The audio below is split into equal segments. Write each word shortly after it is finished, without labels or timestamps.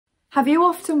Have you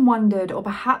often wondered or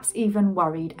perhaps even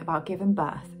worried about giving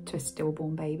birth to a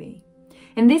stillborn baby?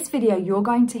 In this video, you're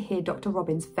going to hear Dr.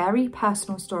 Robyn's very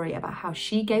personal story about how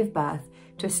she gave birth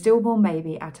to a stillborn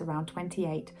baby at around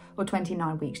 28 or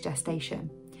 29 weeks gestation.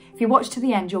 If you watch to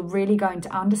the end, you're really going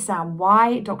to understand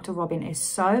why Dr. Robyn is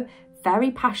so very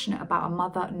passionate about a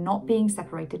mother not being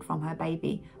separated from her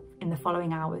baby in the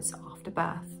following hours after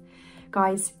birth.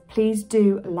 Guys, please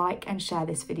do like and share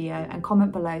this video and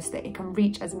comment below so that it can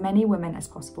reach as many women as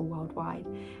possible worldwide.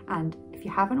 And if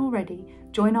you haven't already,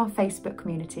 join our Facebook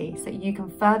community so you can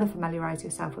further familiarise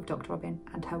yourself with Dr. Robyn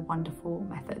and her wonderful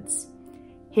methods.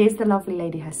 Here's the lovely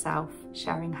lady herself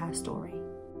sharing her story.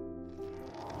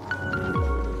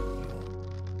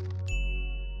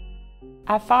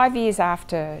 5 years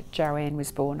after Joanne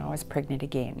was born, I was pregnant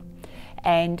again.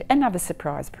 And another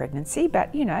surprise pregnancy,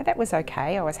 but you know, that was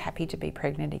okay. I was happy to be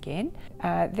pregnant again.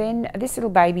 Then this little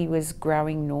baby was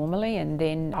growing normally, and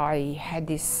then I had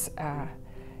this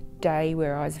day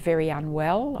where I was very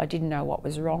unwell. I didn't know what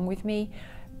was wrong with me.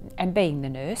 And being the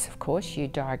nurse, of course, you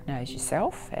diagnose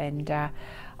yourself, and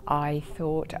I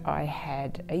thought I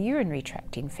had a urinary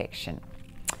tract infection.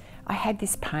 I had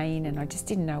this pain and I just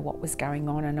didn't know what was going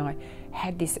on, and I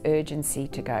had this urgency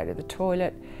to go to the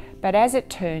toilet. But as it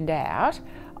turned out,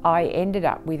 I ended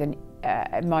up with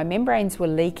my membranes were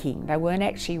leaking. They weren't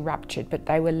actually ruptured, but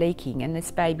they were leaking, and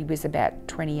this baby was about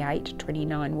 28,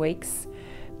 29 weeks,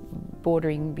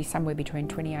 bordering be somewhere between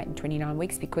 28 and 29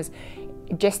 weeks, because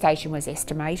gestation was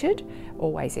estimated,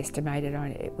 always estimated.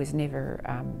 It was never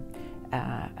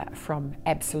from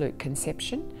absolute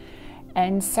conception.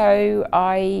 And so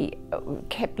I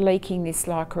kept leaking this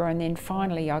liquor, and then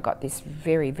finally I got this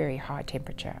very, very high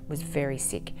temperature. I was very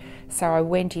sick. So I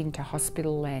went into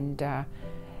hospital, and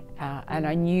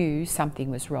I knew something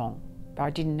was wrong, but I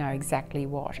didn't know exactly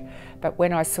what. But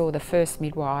when I saw the first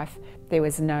midwife, there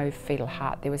was no fetal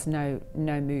heart, there was no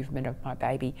movement of my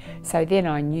baby. So then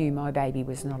I knew my baby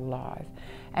was not alive.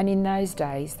 And in those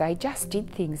days, they just did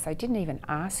things. They didn't even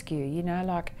ask you, you know,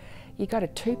 like, you got a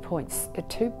 2 pint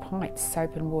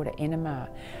soap and water enema.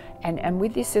 And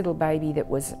with this little baby that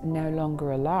was no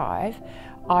longer alive,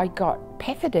 I got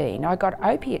pethidine, I got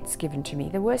opiates given to me,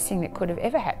 the worst thing that could have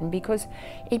ever happened, because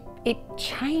it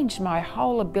changed my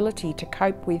whole ability to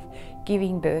cope with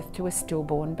giving birth to a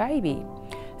stillborn baby.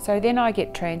 So then I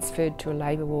get transferred to a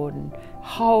labour ward, and a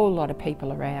whole lot of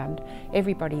people around.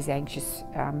 Everybody's anxious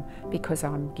because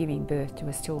I'm giving birth to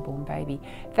a stillborn baby.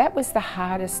 That was the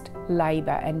hardest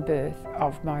labour and birth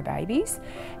of my babies.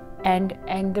 And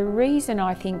the reason,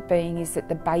 I think, being is that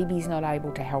the baby's not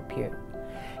able to help you.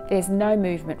 There's no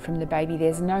movement from the baby,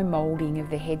 there's no moulding of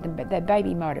the head, but the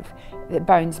baby the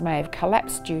bones may have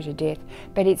collapsed due to death,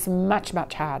 but it's much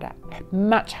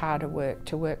harder work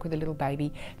to work with a little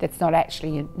baby that's not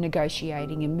actually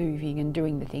negotiating and moving and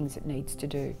doing the things it needs to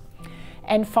do.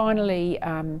 And finally,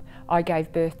 I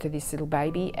gave birth to this little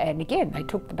baby, and again, they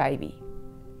took the baby.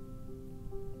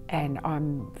 And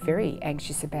I'm very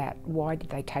anxious about, why did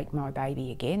they take my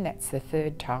baby again? That's the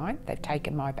third time they've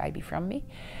taken my baby from me.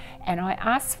 And I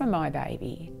asked for my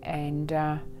baby, and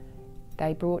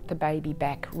they brought the baby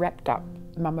back wrapped up,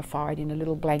 mummified in a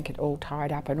little blanket, all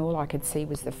tied up, and all I could see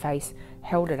was the face,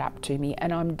 held it up to me,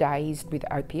 and I'm dazed with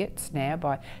opiates now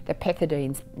by the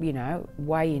pethidine's, you know,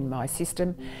 way in my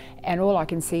system, and all I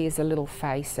can see is a little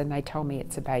face, and they told me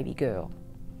it's a baby girl.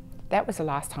 That was the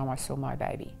last time I saw my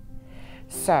baby.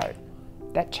 So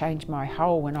that changed my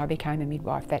whole, when I became a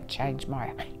midwife,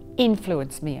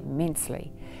 influenced me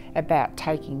immensely about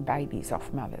taking babies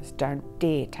off mothers. Don't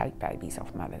dare take babies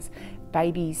off mothers.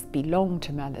 Babies belong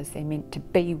to mothers, they're meant to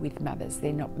be with mothers,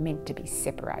 they're not meant to be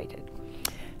separated.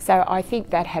 So I think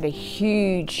that had a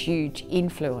huge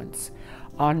influence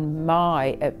on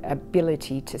my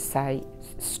ability to say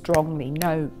strongly,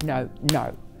 no,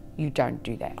 you don't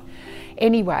do that.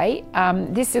 Anyway,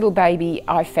 this little baby,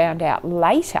 I found out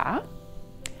later,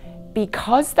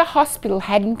 because the hospital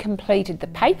hadn't completed the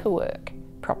paperwork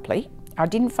properly, I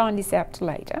didn't find this out till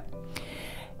later,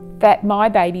 that my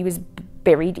baby was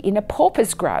buried in a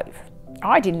pauper's grave.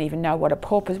 I didn't even know what a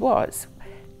pauper was.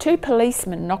 2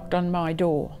 policemen knocked on my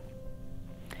door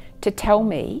to tell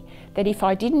me that if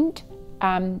I didn't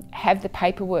have the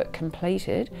paperwork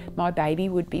completed, my baby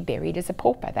would be buried as a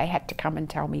pauper. They had to come and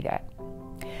tell me that.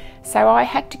 So I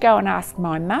had to go and ask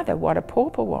my mother what a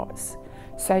pauper was.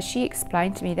 So she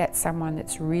explained to me that's someone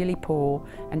that's really poor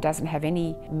and doesn't have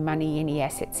any money, any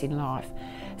assets in life.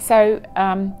 So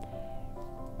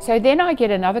So then I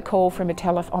get another call from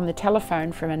on the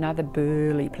telephone from another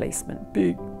burly policeman,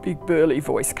 big burly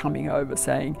voice coming over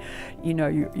saying, you know,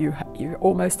 you're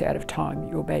almost out of time.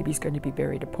 Your baby's going to be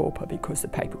buried a pauper because the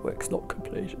paperwork's not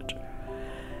completed.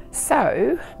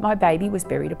 So my baby was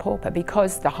buried a pauper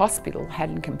because the hospital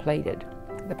hadn't completed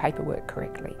the paperwork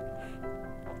correctly.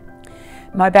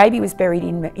 My baby was buried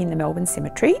in the Melbourne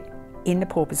cemetery in the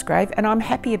pauper's grave, and I'm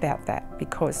happy about that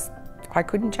because I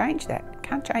couldn't change that,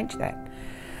 can't change that.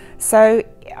 So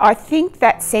I think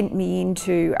that sent me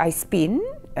into a spin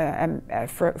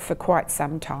for quite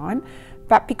some time,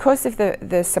 but because of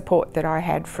the support that I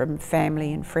had from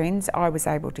family and friends, I was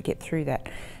able to get through that.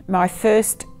 My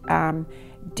first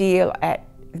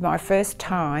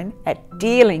time at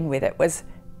dealing with it was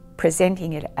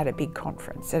presenting it at a big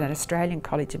conference, at an Australian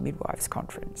College of Midwives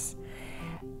conference.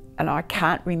 And I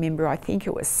can't remember, I think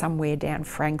it was somewhere down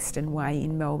Frankston Way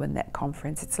in Melbourne, that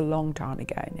conference. It's a long time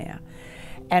ago now.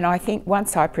 And I think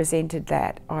once I presented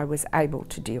that, I was able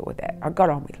to deal with that. I got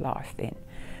on with life then.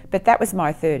 But that was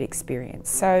my third experience.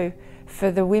 So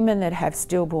for the women that have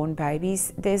stillborn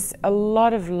babies, there's a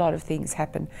lot of things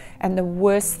happen. And the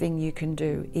worst thing you can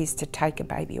do is to take a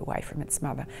baby away from its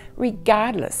mother,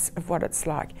 regardless of what it's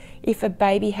like. If a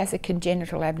baby has a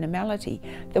congenital abnormality,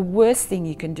 the worst thing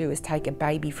you can do is take a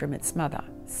baby from its mother.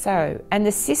 So, and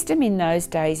the system in those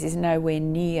days is nowhere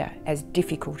near as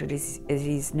difficult as it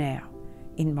is now.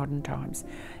 In modern times.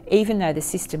 Even though the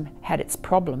system had its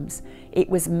problems, it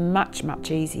was much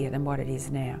easier than what it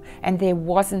is now. And there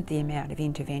wasn't the amount of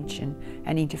intervention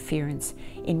and interference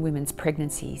in women's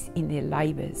pregnancies, in their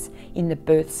labours, in the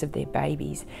births of their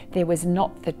babies. There was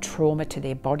not the trauma to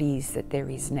their bodies that there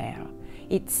is now.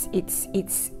 It's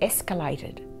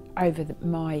escalated over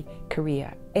my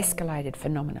career, escalated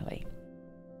phenomenally.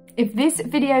 If this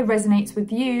video resonates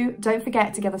with you, don't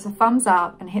forget to give us a thumbs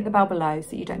up and hit the bell below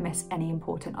so you don't miss any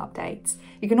important updates.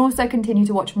 You can also continue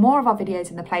to watch more of our videos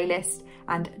in the playlist,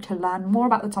 and to learn more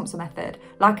about the Thompson Method,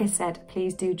 like I said,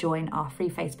 please do join our free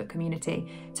Facebook community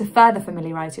to further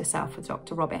familiarise yourself with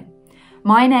Dr. Robyn.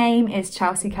 My name is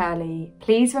Chelsea Curley.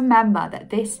 Please remember that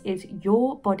this is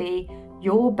your body,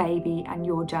 your baby and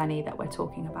your journey that we're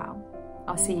talking about.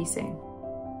 I'll see you soon.